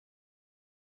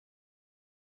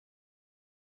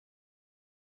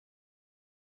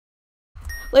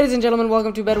Ladies and gentlemen,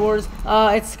 welcome to Bed Wars.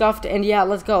 It's Scuffed, and yeah,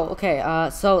 let's go. Okay,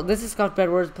 so this is Scuffed Bed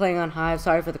Wars playing on Hive.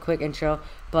 Sorry for the quick intro,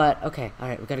 but okay,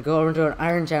 alright, we gotta go over to an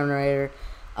iron generator.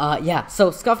 Yeah,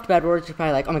 so Scuffed Bed Wars, you're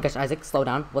probably like, oh my gosh, Isaac, slow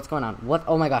down. What's going on? What?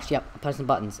 Oh my gosh, yep, I'm pressing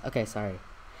buttons. Okay, sorry.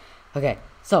 Okay,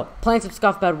 so, playing some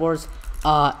Scuffed Bed Wars.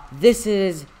 This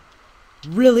is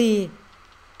really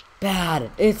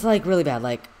bad. It's like really bad.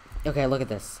 Like, okay, look at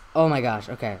this. Oh my gosh,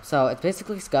 okay, so it's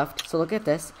basically Scuffed, so look at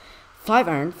this. 5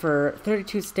 iron for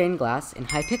 32 stained glass in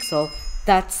high pixel.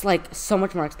 That's like so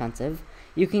much more expensive.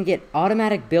 You can get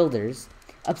automatic builders.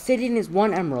 Obsidian is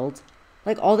 1 emerald.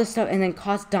 Like all this stuff, and then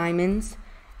cost diamonds.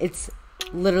 It's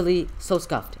literally so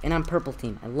Scuffed, and I'm purple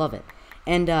team. I love it.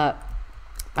 And I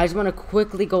just want to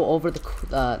quickly go over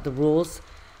the rules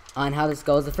on how this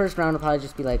goes. The first round will probably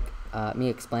just be like me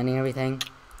explaining everything.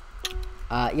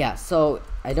 Yeah, so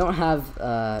I don't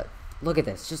have look at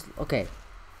this. Just okay.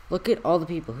 Look at all the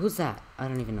people. Who's that? I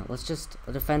don't even know. Let's just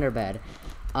defend our bed.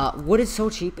 Wood is so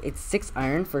cheap. It's 6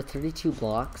 iron for 32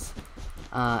 blocks.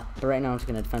 But right now I'm just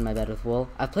going to defend my bed with wool.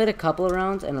 I've played a couple of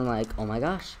rounds and I'm like, oh my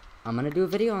gosh, I'm going to do a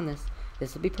video on this.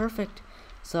 This will be perfect.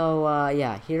 So,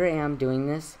 yeah, here I am doing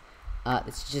this.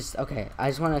 It's just, okay, I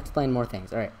just want to explain more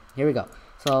things. Alright, here we go.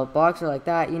 So, blocks are like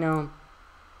that, you know.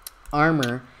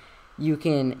 Armor. You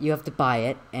have to buy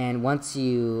it, and once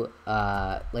you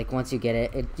once you get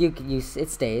it, it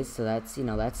stays. So that's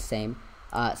that's the same.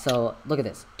 So look at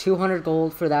this: 200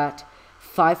 gold for that,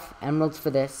 5 emeralds for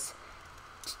this,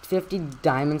 50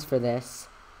 diamonds for this,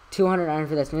 200 iron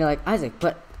for this. And you're like, Isaac,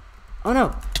 but oh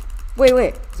no,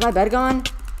 wait, is my bed gone?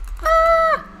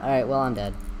 Ah! All right, well I'm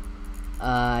dead.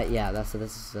 Yeah, this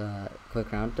is a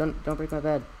quick round. Don't break my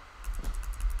bed.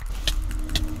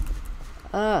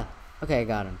 Okay, I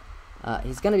got him.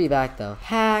 He's gonna be back though.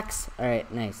 Hacks.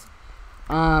 Alright, nice.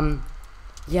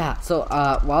 Yeah, so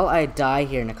while I die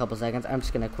here in a couple seconds, I'm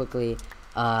just gonna quickly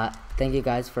thank you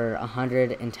guys for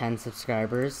 110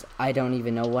 subscribers. I don't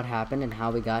even know what happened and how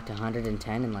we got to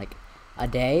 110 in like a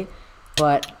day,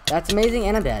 but that's amazing.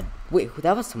 And I'm dead. Wait,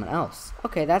 that was someone else.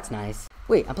 Okay, that's nice.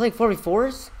 Wait, I'm playing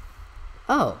 4v4s?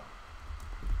 Oh,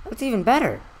 that's even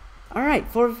better.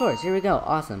 Alright, 4v4s, here we go.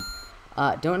 Awesome.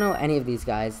 Don't know any of these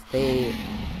guys. They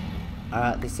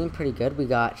seem pretty good. We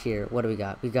got here, what do we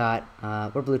got? We got,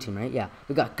 we're blue team, right? Yeah.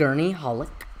 We got Gurney,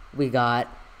 Hollick. We got,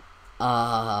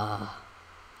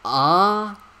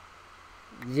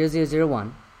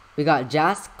 0001. We got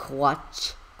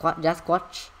Jasquatch.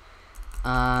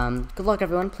 Good luck,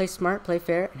 everyone. Play smart, play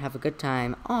fair, and have a good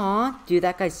time. Aw, dude,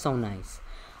 that guy's so nice.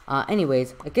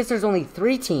 Anyways, I guess there's only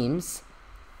 3 teams,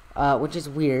 which is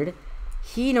weird.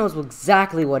 He knows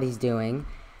exactly what he's doing.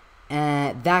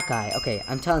 That guy, okay,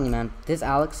 I'm telling you, man, this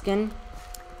Alex skin,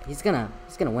 he's gonna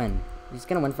win. He's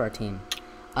gonna win for our team.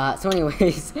 So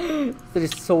anyways,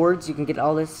 there's swords, you can get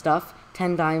all this stuff.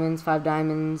 10 diamonds, 5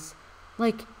 diamonds,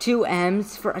 like 2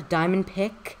 M's for a diamond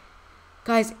pick.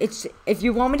 Guys, if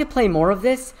you want me to play more of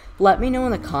this, let me know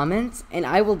in the comments, and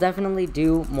I will definitely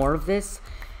do more of this.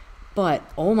 But,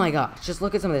 oh my gosh, just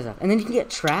look at some of this stuff. And then you can get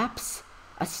traps,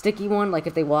 a sticky one, like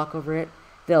if they walk over it.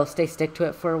 They'll stick to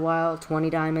it for a while.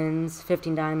 20 diamonds,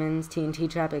 15 diamonds, TNT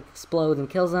trap explodes and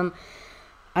kills them.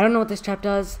 I don't know what this trap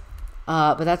does,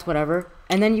 but that's whatever.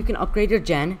 And then you can upgrade your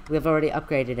gen. We've already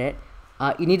upgraded it.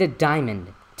 You need a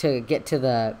diamond to get to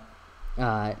the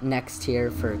next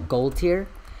tier for gold tier.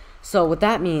 So what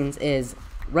that means is,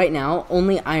 right now,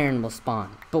 only iron will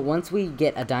spawn. But once we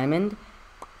get a diamond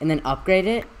and then upgrade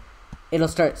it, it'll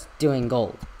start doing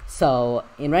gold. So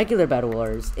in regular Bed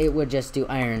Wars, it would just do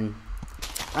iron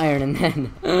and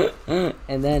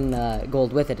then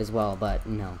gold with it as well, but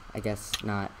no, I guess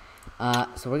not.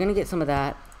 So we're gonna get some of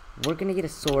that. We're gonna get a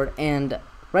sword, and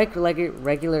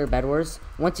regular Bed Wars,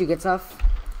 once you get stuff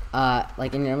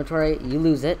like in your inventory, you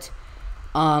lose it.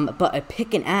 But a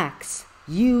pick and axe,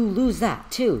 you lose that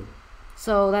too.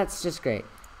 So that's just great.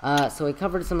 So we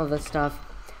covered some of this stuff.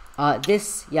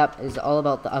 This, yep, is all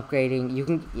about the upgrading. You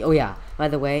can, oh yeah, by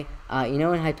the way, you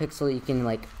know in Hypixel you can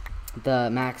like, the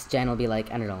max gen will be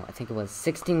like, I don't know, I think it was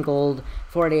 16 gold,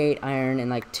 48 iron, and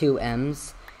like 2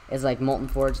 M's is like Molten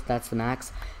Forge. That's the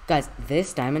max. Guys,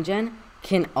 this diamond gen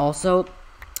can also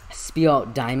spew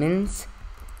out diamonds,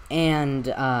 and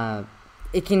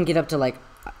it can get up to like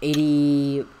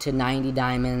 80 to 90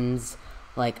 diamonds,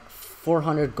 like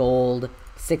 400 gold,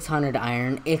 600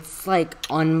 iron. It's like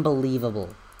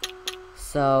unbelievable.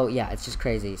 So yeah, it's just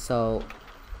crazy. So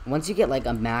once you get like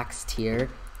a max tier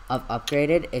of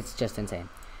upgraded, it's just insane.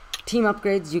 Team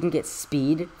upgrades, you can get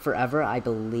speed forever, I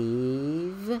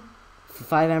believe. For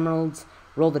 5 emeralds,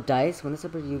 roll the dice. When this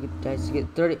upgrade, you get dice, you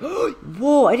get 30.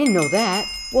 Whoa, I didn't know that.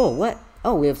 Whoa, what?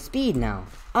 Oh, we have speed now.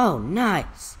 Oh,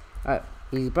 nice. Alright,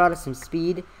 He brought us some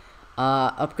speed.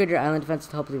 Upgrade your island defense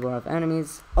to help you ward off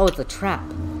enemies. Oh, it's a trap.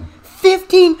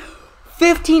 15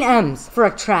 M's for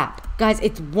a trap. Guys,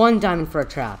 it's 1 diamond for a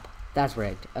trap. That's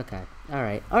rigged. Okay.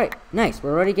 Alright, nice.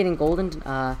 We're already getting golden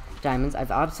diamonds.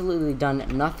 I've absolutely done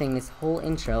nothing this whole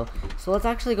intro. So let's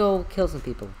actually go kill some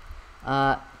people.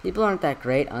 People aren't that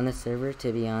great on this server,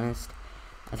 to be honest.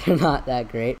 They're not that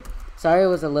great. Sorry it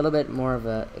was a little bit more of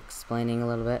a explaining a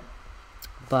little bit.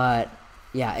 But,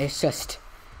 yeah, it's just...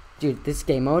 Dude, this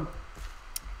game mode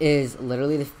is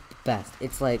literally the best.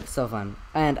 It's, like, so fun.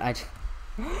 And I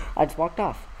just walked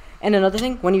off. And another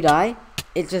thing, when you die,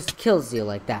 it just kills you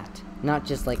like that. Not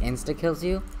just, like, insta-kills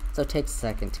you. So it takes a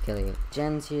second to kill you.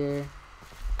 Gen's here.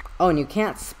 Oh, and you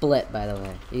can't split, by the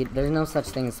way. There's no such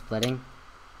thing as splitting.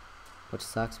 Which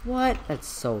sucks. What? That's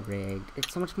so rigged.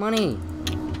 It's so much money.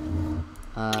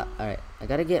 Alright. I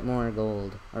gotta get more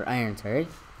gold. Or iron, sorry.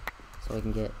 So we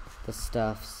can get the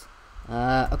stuffs.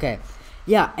 Okay.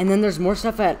 Yeah, and then there's more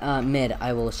stuff at mid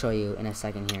I will show you in a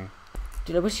second here.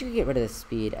 Dude, I wish you could get rid of the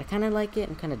speed. I kind of like it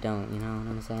and kind of don't, you know what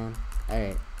I'm saying?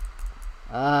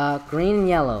 Alright. Green and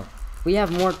yellow. We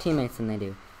have more teammates than they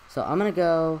do. So I'm gonna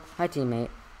go... Hi, teammate.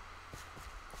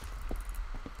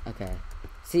 Okay.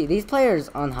 See, these players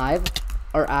on Hive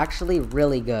are actually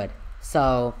really good.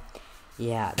 So,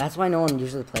 yeah, that's why no one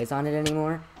usually plays on it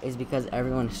anymore, is because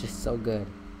everyone is just so good.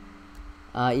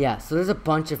 Yeah, so there's a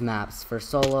bunch of maps for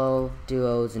solo,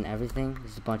 duos, and everything.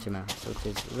 There's a bunch of maps, which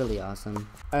is really awesome.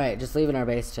 Alright, just leaving our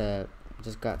base to...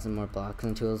 Just got some more blocks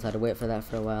and tools. Had to wait for that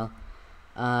for a while.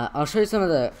 I'll show you some of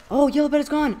the... Oh, yellow bed is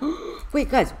gone! Wait,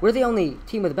 guys, we're the only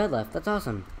team with a bed left. That's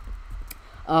awesome.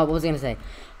 What was I gonna say?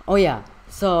 Oh, yeah.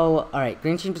 So, alright,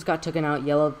 green team just got taken out.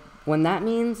 Yellow... What that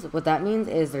means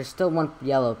is there's still one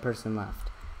yellow person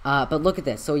left. But look at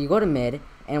this. So you go to mid,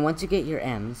 and once you get your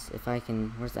M's, if I can...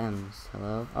 Where's the M's?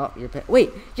 Hello? Oh,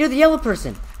 wait! You're the yellow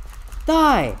person!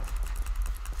 Die!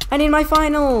 I need my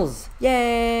finals!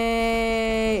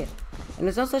 Yay! And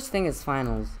there's no such thing as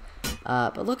finals.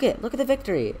 But look at the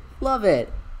victory. Love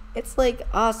it. It's like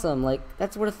awesome. Like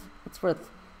that's worth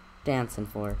dancing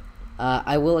for.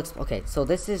 I will okay, so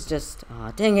this is just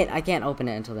dang it, I can't open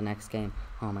it until the next game.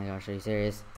 Oh my gosh, are you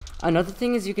serious? Another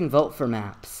thing is you can vote for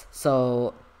maps.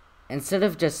 So instead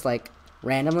of just like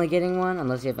randomly getting one,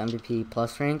 unless you have MVP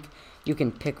plus rank, you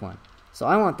can pick one. So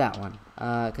I want that one.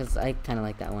 Cause I kinda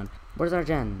like that one. Where's our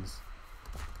gens?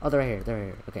 Oh, they're right here, they're right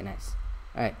here. Okay, nice.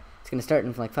 Alright. It's gonna start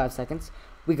in like 5 seconds.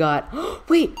 We got...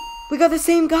 Wait! We got the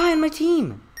same guy on my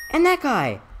team! And that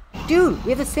guy! Dude, we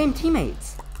have the same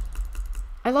teammates!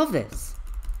 I love this.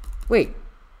 Wait,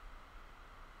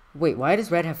 why does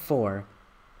red have 4?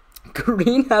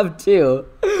 Green have 2.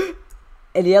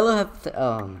 And yellow have...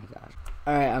 Oh my gosh.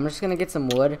 Alright, I'm just gonna get some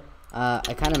wood. I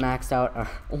kinda maxed out our...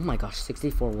 Oh my gosh,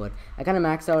 64 wood. I kinda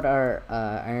maxed out our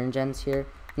iron gens here.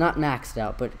 Not maxed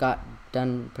out, but got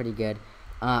done pretty good.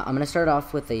 I'm gonna start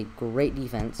off with a great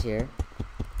defense here.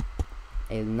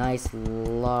 A nice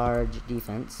large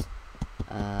defense.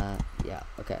 Yeah,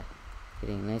 okay.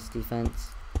 Getting a nice defense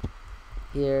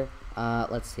here.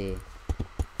 Let's see.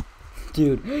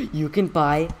 Dude, you can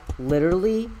buy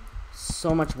literally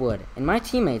so much wood. And my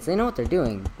teammates, they know what they're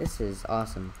doing. This is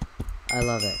awesome. I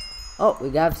love it. Oh, we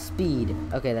got speed.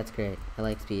 Okay, that's great. I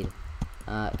like speed.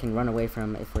 Can run away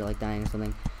from if we're like dying or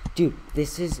something. Dude,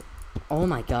 this is... Oh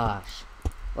my gosh.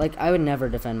 Like, I would never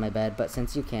defend my bed, but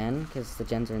since you can, because the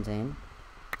gens are insane,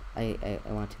 I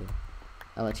want to.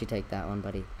 I'll let you take that one,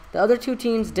 buddy. The other two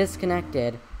teams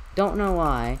disconnected. Don't know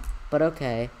why, but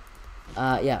okay.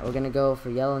 Yeah, we're gonna go for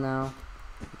yellow now.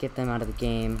 Get them out of the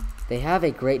game. They have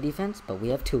a great defense, but we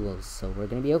have tools, so we're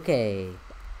gonna be okay.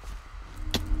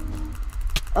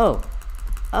 Oh.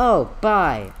 Oh,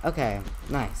 bye. Okay,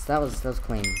 nice. That was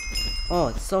clean. Oh,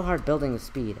 it's so hard building with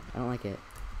speed. I don't like it.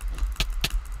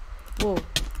 Whoa.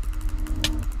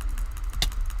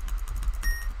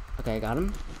 Okay, I got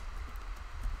him.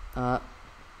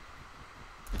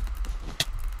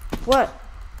 What?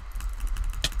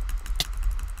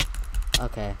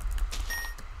 Okay.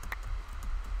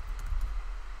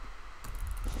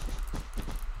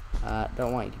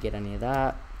 Don't want you to get any of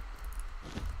that.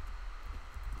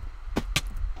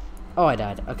 Oh, I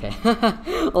died. Okay.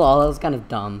 Well, that was kind of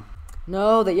dumb.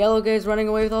 No, the yellow guy's running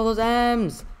away with all those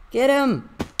M's. Get him.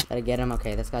 Gotta get him.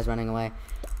 Okay, this guy's running away.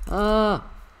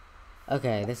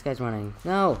 Okay, this guy's running.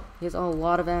 No, he has a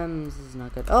lot of M's. This is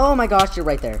not good. Oh my gosh, you're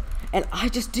right there. And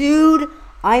dude,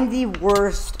 I'm the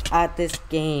worst at this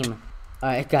game.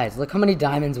 Alright, guys, look how many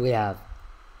diamonds we have.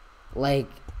 Like,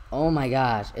 oh my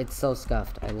gosh, it's so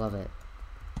scuffed. I love it.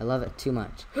 I love it too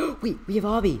much. Wait, we have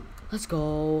obby. Let's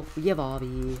go. We have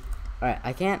obby. Alright,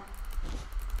 I can't.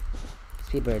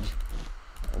 Speed bridge.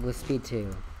 with speed 2.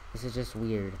 This is just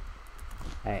weird.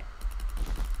 Alright.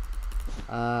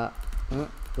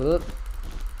 Whoop.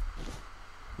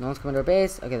 No one's coming to our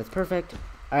base. Okay, that's perfect.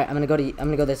 Alright, I'm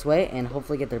gonna go this way and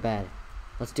hopefully get their bed.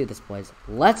 Let's do this, boys.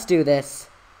 Let's do this.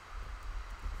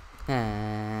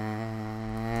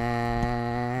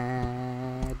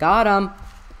 Got him.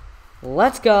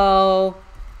 Let's go.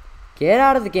 Get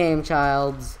out of the game,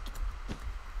 childs.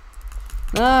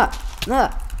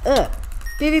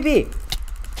 PvP.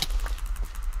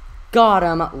 Got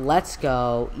him. Let's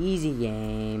go. Easy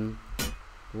game.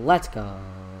 Let's go.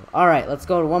 Alright, let's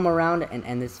go to one more round and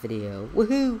end this video.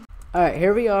 Woohoo! Alright,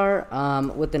 here we are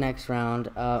with the next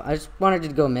round. I just wanted to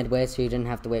go midway so you didn't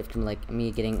have to wait for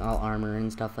me getting all armor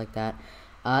and stuff like that.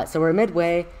 So we're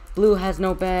midway. Blue has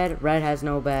no bed, red has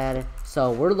no bed, so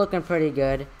we're looking pretty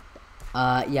good.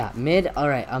 Yeah, mid.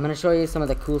 Alright, I'm gonna show you some of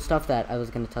the cool stuff that I was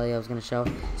gonna tell you I was gonna show.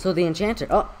 So the enchanter.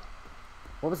 Oh!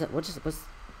 What was it?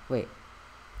 Wait.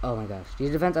 Oh my gosh.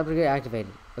 Your defense upgrade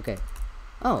activated. Okay.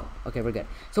 Oh, okay, we're good.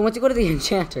 So once you go to the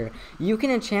enchanter, you can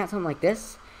enchant something like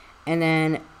this, and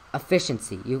then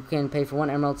efficiency. You can pay for 1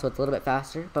 emerald, so it's a little bit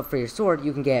faster. But for your sword,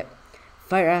 you can get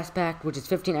fire aspect, which is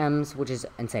 15 M's, which is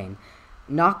insane.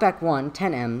 Knockback 1,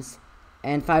 10 M's,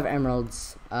 and 5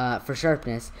 emeralds for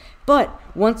sharpness. But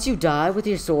once you die with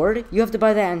your sword, you have to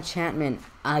buy that enchantment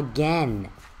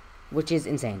again, which is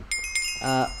insane.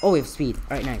 Oh, we have speed.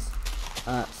 All right, nice.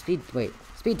 Speed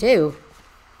 2.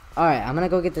 All right, I'm gonna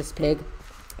go get this pig.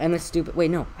 And this stupid.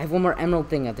 Wait, no. I have one more emerald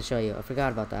thing I have to show you. I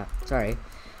forgot about that. Sorry.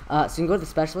 So you can go to the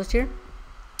specialist here.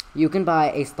 You can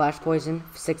buy a splash poison,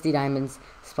 60 diamonds.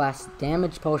 Splash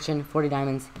damage potion, 40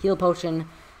 diamonds. Heal potion,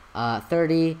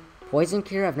 30. Poison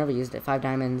cure, I've never used it, 5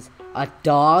 diamonds. A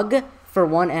dog for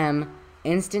 1 M.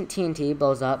 Instant TNT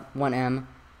blows up, 1 M.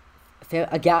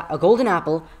 A golden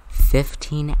apple,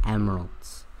 15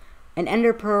 emeralds. An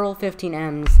ender pearl, 15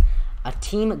 M's. A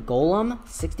team golem,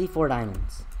 64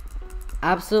 diamonds.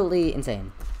 Absolutely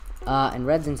insane. And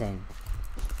red's insane.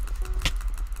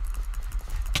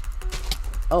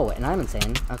 Oh, and I'm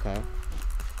insane. Okay.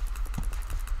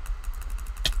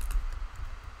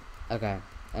 Okay.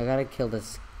 I gotta kill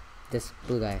this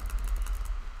blue guy.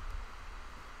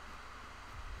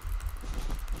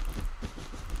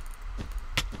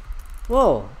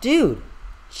 Whoa, dude.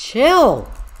 Chill.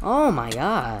 Oh my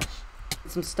gosh.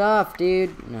 Get some stuff,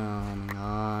 dude. No, oh my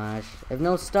gosh. I have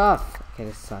no stuff. Okay,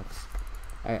 this sucks.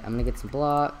 Alright, I'm gonna get some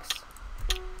blocks.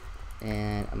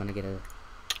 And I'm gonna get a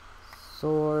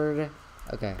sword.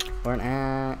 Okay, or an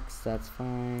axe. That's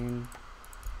fine.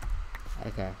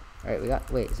 Okay. Alright, we got.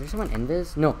 Wait, is there someone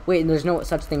invis? No, wait, there's no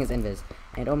such thing as invis.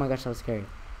 And oh my gosh, that was scary.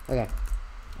 Okay.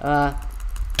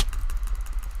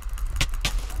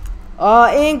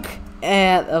 Ink!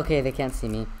 And okay, they can't see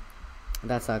me.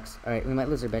 That sucks. Alright, we might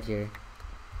lose our bed here.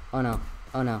 Oh no.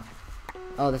 Oh no.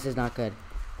 Oh, this is not good.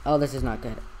 Oh, this is not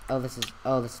good. Oh, this is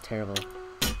terrible.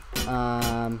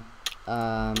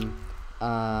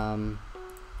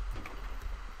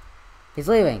 He's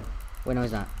leaving. Wait, no,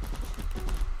 he's not.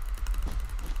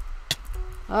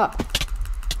 Ah.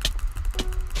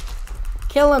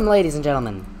 Kill him, ladies and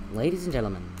gentlemen. Ladies and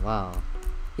gentlemen. Wow.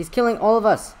 He's killing all of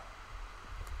us.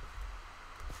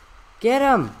 Get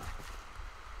him.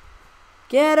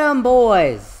 Get him,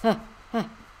 boys. Huh, huh,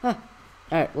 huh.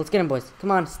 Alright, let's get him, boys.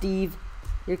 Come on, Steve.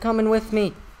 You're coming with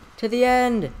me. To the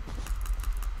end.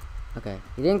 Okay.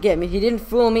 He didn't get me. He didn't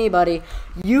fool me, buddy.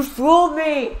 You fooled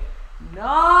me. No.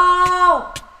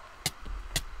 Oh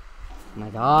my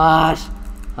gosh.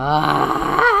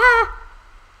 Ah!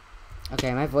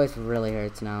 Okay, my voice really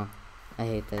hurts now. I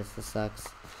hate this. This sucks.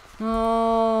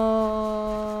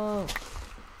 No.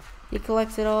 He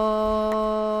collects it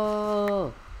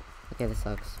all. Okay, this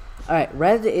sucks. Alright,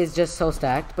 red is just so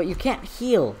stacked, but you can't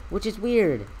heal, which is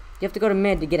weird. You have to go to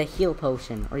mid to get a heal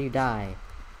potion, or you die.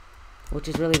 Which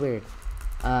is really weird.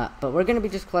 But we're gonna be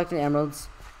just collecting emeralds.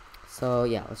 So,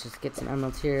 yeah, let's just get some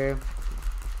emeralds here.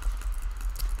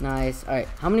 Nice. Alright,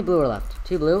 how many blue are left?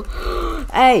 2 blue?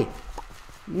 Hey!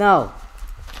 No.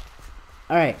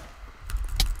 Alright.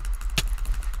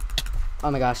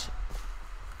 Oh my gosh.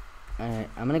 Alright,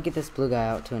 I'm gonna get this blue guy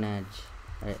out to an edge.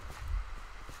 Alright.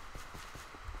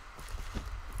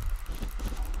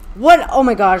 What? Oh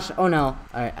my gosh. Oh no.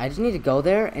 Alright, I just need to go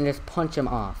there and just punch him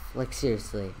off. Like,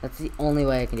 seriously. That's the only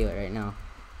way I can do it right now.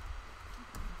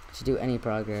 To do any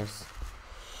progress.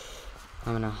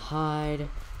 I'm gonna hide.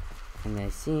 And they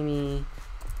see me.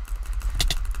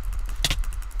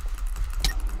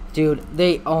 Dude,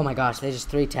 oh my gosh, they just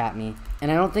 3-tapped me.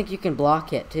 And I don't think you can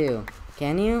block it, too.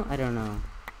 Can you? I don't know.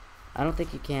 I don't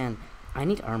think you can. I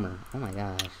need armor. Oh my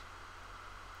gosh.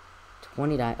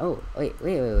 20 die. Oh, wait.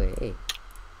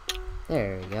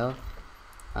 There we go.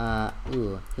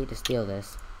 Ooh, hate to steal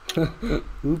this.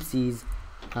 Oopsies.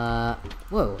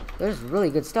 Whoa, there's really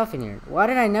good stuff in here. Why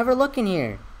did I never look in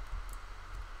here?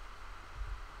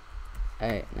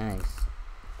 Alright, nice.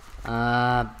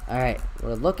 Alright,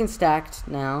 we're looking stacked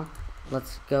now.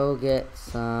 Let's go get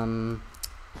some...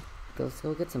 Let's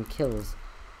go get some kills.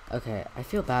 Okay, I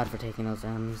feel bad for taking those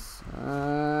M's.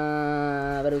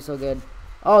 But it was so good.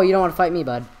 Oh, you don't want to fight me,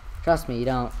 bud. Trust me, you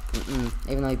don't.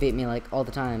 Even though you beat me, like, all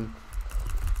the time.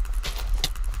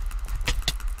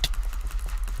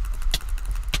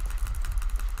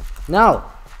 No!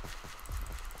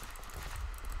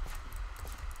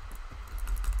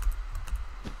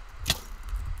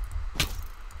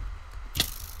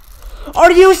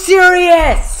 Are you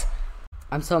serious?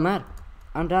 I'm so mad.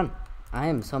 I'm done. I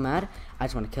am so mad. I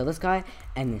just want to kill this guy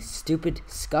and this stupid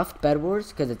scuffed bedwars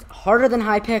because it's harder than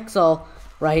Hypixel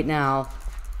right now.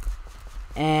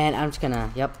 And I'm just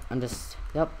gonna, yep.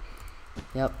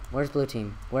 Where's blue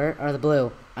team? Where are the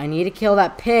blue? I need to kill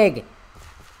that pig.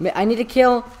 I need to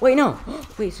kill, wait, no.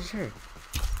 Wait, so sure.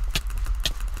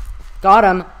 Got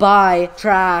him. Bye.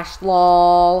 Trash.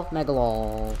 Lol. Mega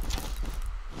lol.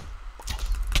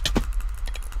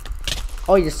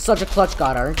 Oh, you're such a clutch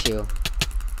god, aren't you?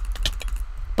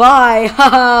 Bye!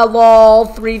 Haha, lol.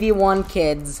 3v1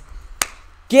 kids.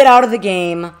 Get out of the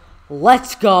game.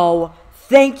 Let's go.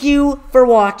 Thank you for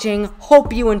watching.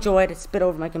 Hope you enjoyed. Spit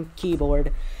over my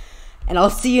keyboard. And I'll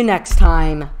see you next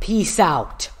time. Peace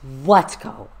out. Let's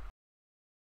go.